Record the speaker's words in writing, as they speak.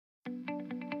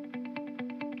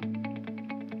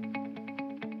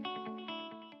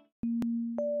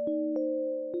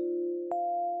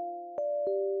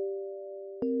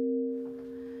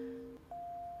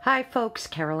Hi folks,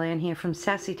 Carolann here from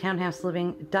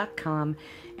SassyTownhouseLiving.com,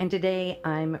 and today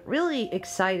I'm really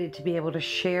excited to be able to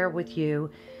share with you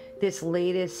this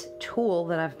latest tool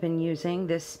that I've been using,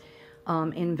 this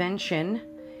invention,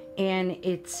 and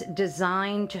it's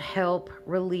designed to help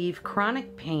relieve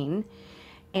chronic pain,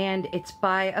 and it's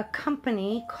by a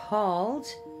company called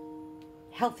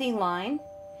Healthy Line,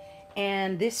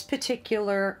 and this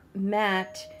particular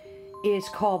mat is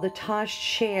called the Taj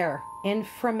Chair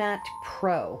Inframat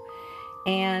Pro,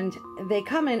 and they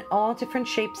come in all different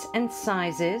shapes and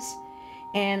sizes,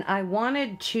 and I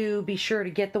wanted to be sure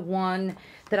to get the one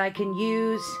that I can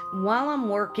use while I'm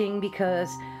working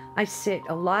because I sit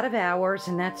a lot of hours,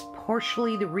 and that's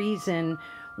partially the reason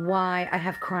why I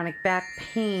have chronic back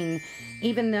pain.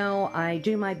 Even though I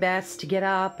do my best to get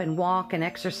up and walk and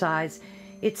exercise,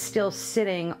 it's still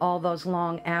sitting all those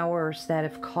long hours that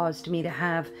have caused me to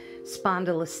have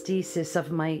spondylolisthesis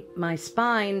of my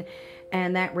spine,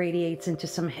 and that radiates into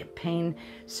some hip pain.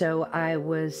 So I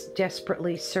was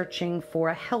desperately searching for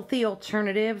a healthy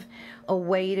alternative, a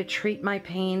way to treat my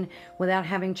pain without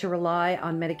having to rely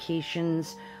on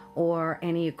medications or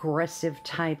any aggressive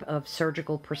type of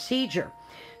surgical procedure.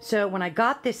 So when I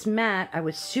got this mat, I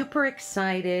was super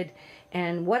excited,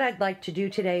 and what I'd like to do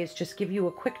today is just give you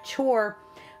a quick tour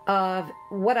of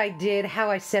what I did, how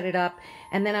I set it up,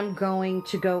 and then I'm going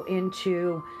to go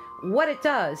into what it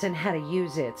does and how to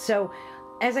use it. So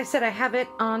as I said, I have it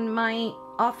on my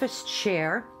office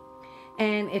chair,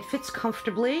 and it fits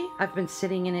comfortably. I've been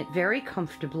sitting in it very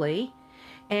comfortably,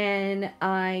 and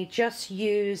I just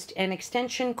used an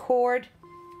extension cord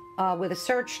with a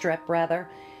surge strip rather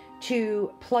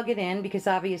to plug it in, because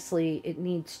obviously it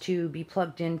needs to be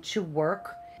plugged in to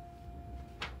work.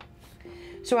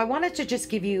 So I wanted to just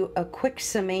give you a quick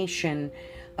summation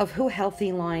of who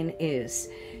Healthy Line is,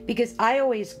 because I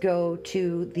always go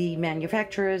to the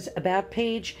manufacturer's about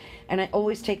page, and I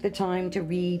always take the time to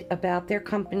read about their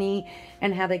company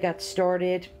and how they got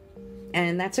started,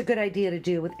 and that's a good idea to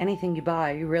do with anything you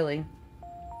buy, really.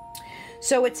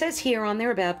 So it says here on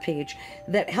their about page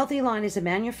that Healthy Line is a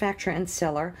manufacturer and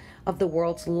seller of the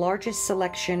world's largest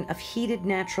selection of heated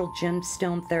natural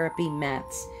gemstone therapy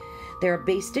mats. They are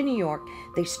based in New York.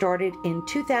 They started in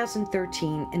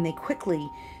 2013, and they quickly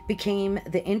became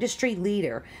the industry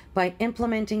leader by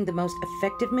implementing the most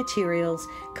effective materials,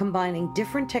 combining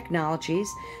different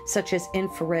technologies such as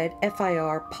infrared,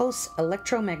 FIR, pulse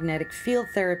electromagnetic field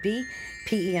therapy,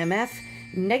 PEMF,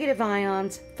 negative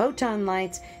ions, photon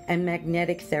lights, and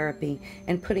magnetic therapy,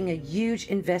 and putting a huge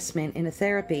investment in a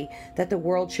therapy that the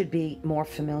world should be more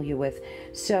familiar with.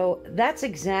 So that's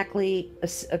exactly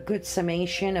a good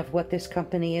summation of what this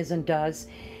company is and does,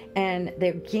 and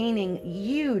they're gaining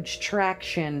huge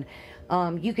traction.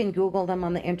 You can Google them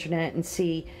on the internet and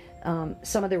see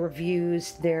some of the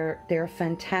reviews. They're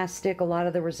fantastic. A lot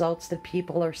of the results that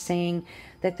people are saying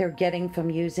that they're getting from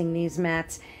using these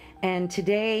mats. And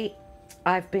today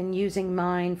I've been using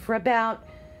mine for about,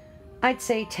 I'd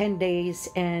say 10 days,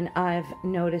 and I've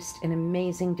noticed an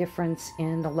amazing difference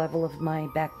in the level of my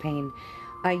back pain.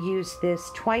 I used this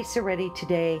twice already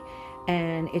today,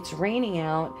 and it's raining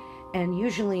out, and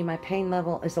usually my pain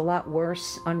level is a lot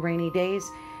worse on rainy days,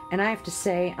 and I have to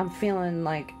say I'm feeling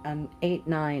like an 8,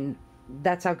 9.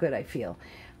 That's how good I feel.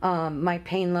 My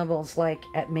pain level's like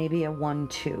at maybe a 1,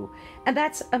 2, and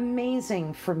that's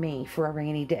amazing for me for a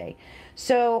rainy day.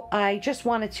 So I just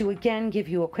wanted to again give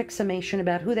you a quick summation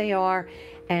about who they are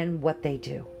and what they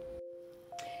do.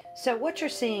 So what you're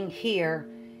seeing here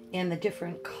in the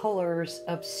different colors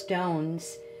of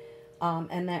stones,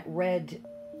 and that red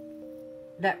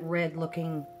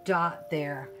looking dot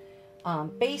there,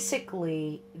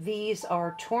 basically these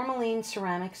are tourmaline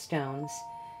ceramic stones.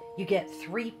 You get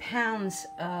 3 pounds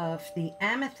of the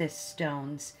amethyst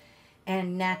stones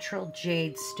and natural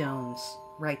jade stones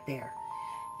right there.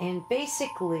 And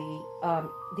basically,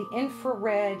 the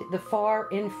infrared, the far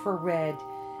infrared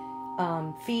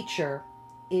feature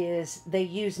is they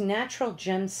use natural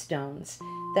gemstones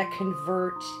that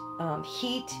convert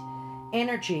heat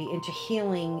energy into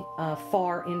healing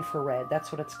far infrared.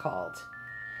 That's what it's called.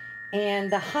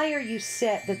 And the higher you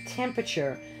set the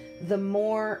temperature, the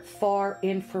more far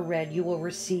infrared you will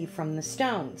receive from the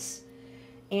stones.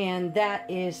 And that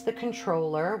is the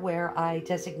controller where I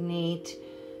designate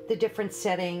the different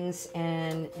settings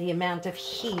and the amount of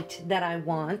heat that I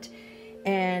want.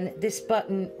 And this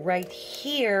button right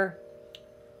here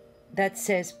that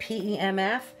says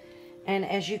PEMF, and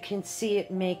as you can see, it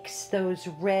makes those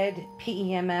red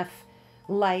PEMF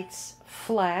lights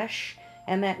flash,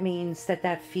 and that means that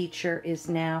that feature is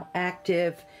now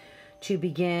active to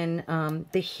begin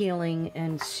the healing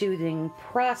and soothing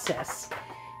process.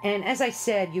 And as I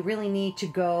said, you really need to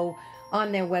go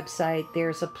on their website.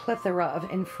 There's a plethora of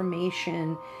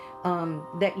information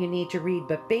that you need to read.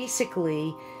 But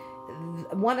basically,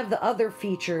 one of the other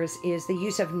features is the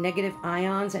use of negative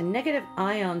ions, and negative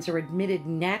ions are emitted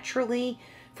naturally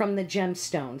from the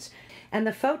gemstones. And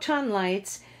the photon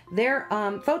lights, their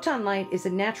photon light is a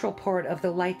natural part of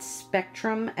the light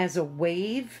spectrum as a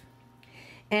wave,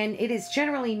 and it is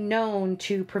generally known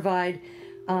to provide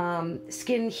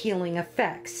skin healing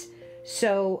effects.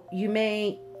 So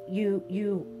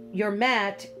your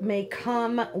mat may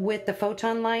come with the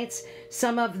photon lights.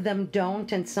 Some of them don't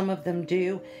and some of them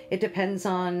do. It depends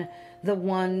on the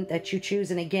one that you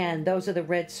choose. And again, those are the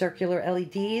red circular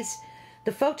LEDs.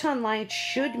 The photon light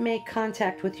should make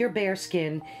contact with your bare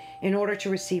skin in order to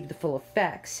receive the full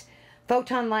effects.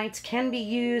 Photon lights can be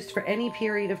used for any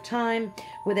period of time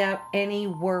without any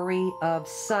worry of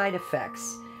side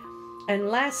effects. And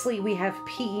lastly, we have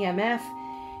PEMF.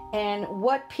 And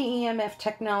what PEMF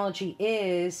technology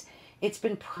is, it's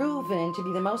been proven to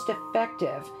be the most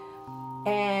effective.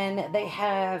 And they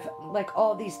have like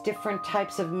all these different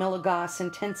types of milligauss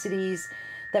intensities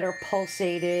that are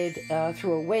pulsated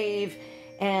through a wave.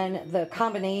 And the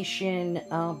combination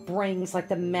brings like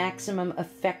the maximum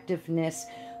effectiveness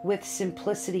with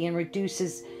simplicity and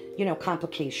reduces,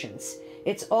 complications.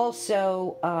 It's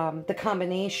also the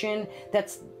combination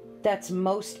that's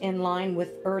most in line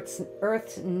with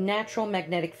Earth's natural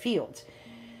magnetic field.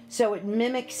 So it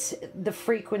mimics the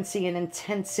frequency and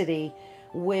intensity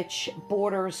which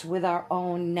borders with our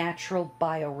own natural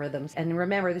biorhythms. And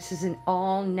remember, this is an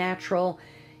all-natural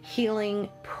healing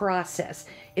process.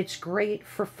 It's great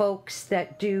for folks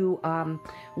that do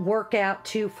workout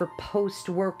too, for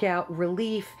post-workout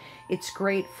relief. It's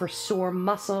great for sore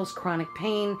muscles, chronic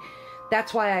pain.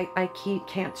 That's why I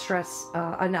can't stress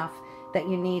enough that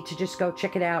you need to just go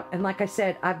check it out. And like I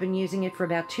said, I've been using it for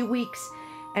about 2 weeks,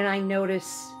 and I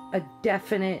notice a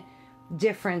definite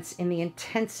difference in the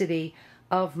intensity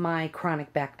of my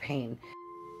chronic back pain.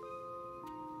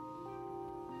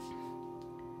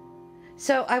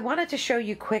 So I wanted to show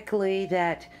you quickly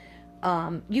that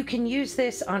you can use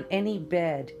this on any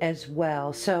bed as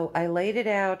well. So I laid it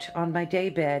out on my day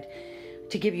bed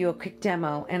to give you a quick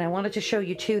demo, and I wanted to show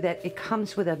you too that it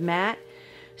comes with a mat.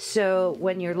 So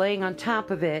when you're laying on top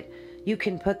of it, you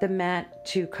can put the mat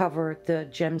to cover the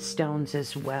gemstones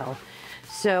as well.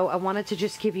 So I wanted to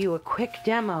just give you a quick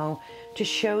demo to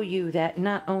show you that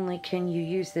not only can you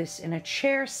use this in a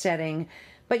chair setting,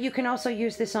 but you can also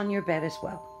use this on your bed as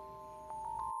well.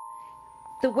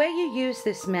 The way you use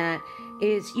this mat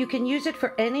is you can use it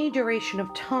for any duration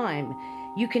of time.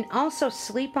 You can also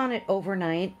sleep on it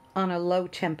overnight on a low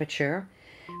temperature.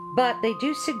 But they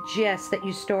do suggest that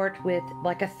you start with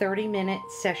like a 30-minute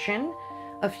session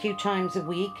a few times a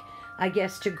week, I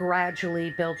guess, to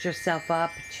gradually build yourself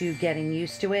up to getting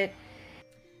used to it.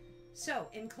 So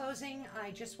in closing,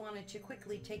 I just wanted to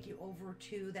quickly take you over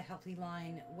to the Healthy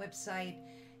Line website,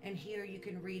 and here you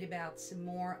can read about some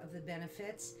more of the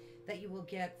benefits that you will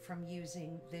get from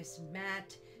using this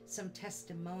mat, some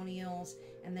testimonials,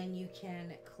 and then you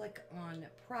can click on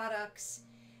products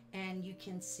and you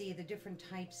can see the different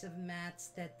types of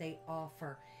mats that they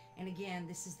offer. And again,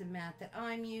 this is the mat that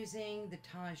I'm using, the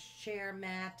Taj chair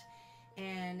mat.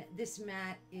 And this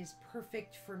mat is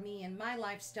perfect for me and my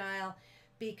lifestyle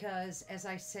because, as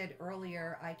I said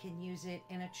earlier, I can use it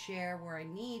in a chair where I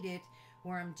need it,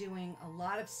 where I'm doing a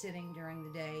lot of sitting during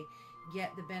the day,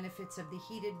 get the benefits of the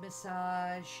heated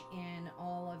massage and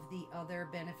all of the other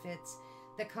benefits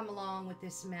that come along with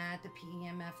this mat, the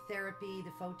PEMF therapy,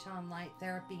 the photon light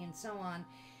therapy, and so on.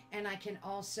 And I can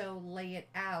also lay it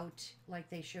out like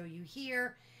they show you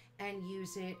here and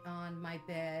use it on my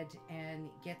bed and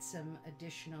get some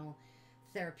additional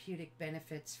therapeutic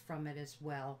benefits from it as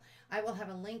well. I will have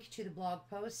a link to the blog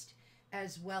post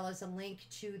as well as a link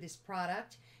to this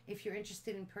product. If you're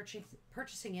interested in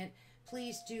purchasing it,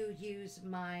 please do use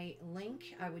my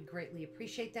link. I would greatly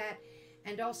appreciate that.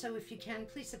 And also, if you can,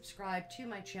 please subscribe to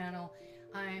my channel.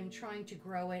 I'm trying to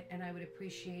grow it, and I would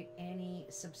appreciate any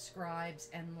subscribes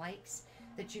and likes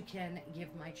that you can give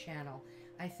my channel.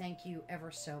 I thank you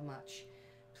ever so much.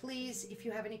 Please, if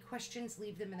you have any questions,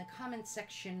 leave them in the comment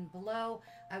section below.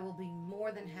 I will be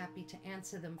more than happy to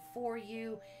answer them for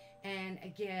you. And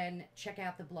again, check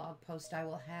out the blog post. I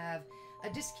will have a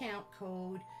discount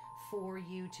code for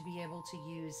you to be able to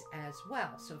use as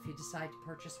well. So if you decide to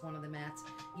purchase one of the mats,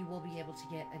 you will be able to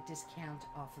get a discount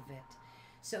off of it.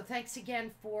 So thanks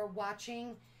again for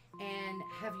watching, and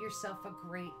have yourself a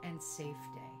great and safe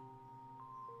day.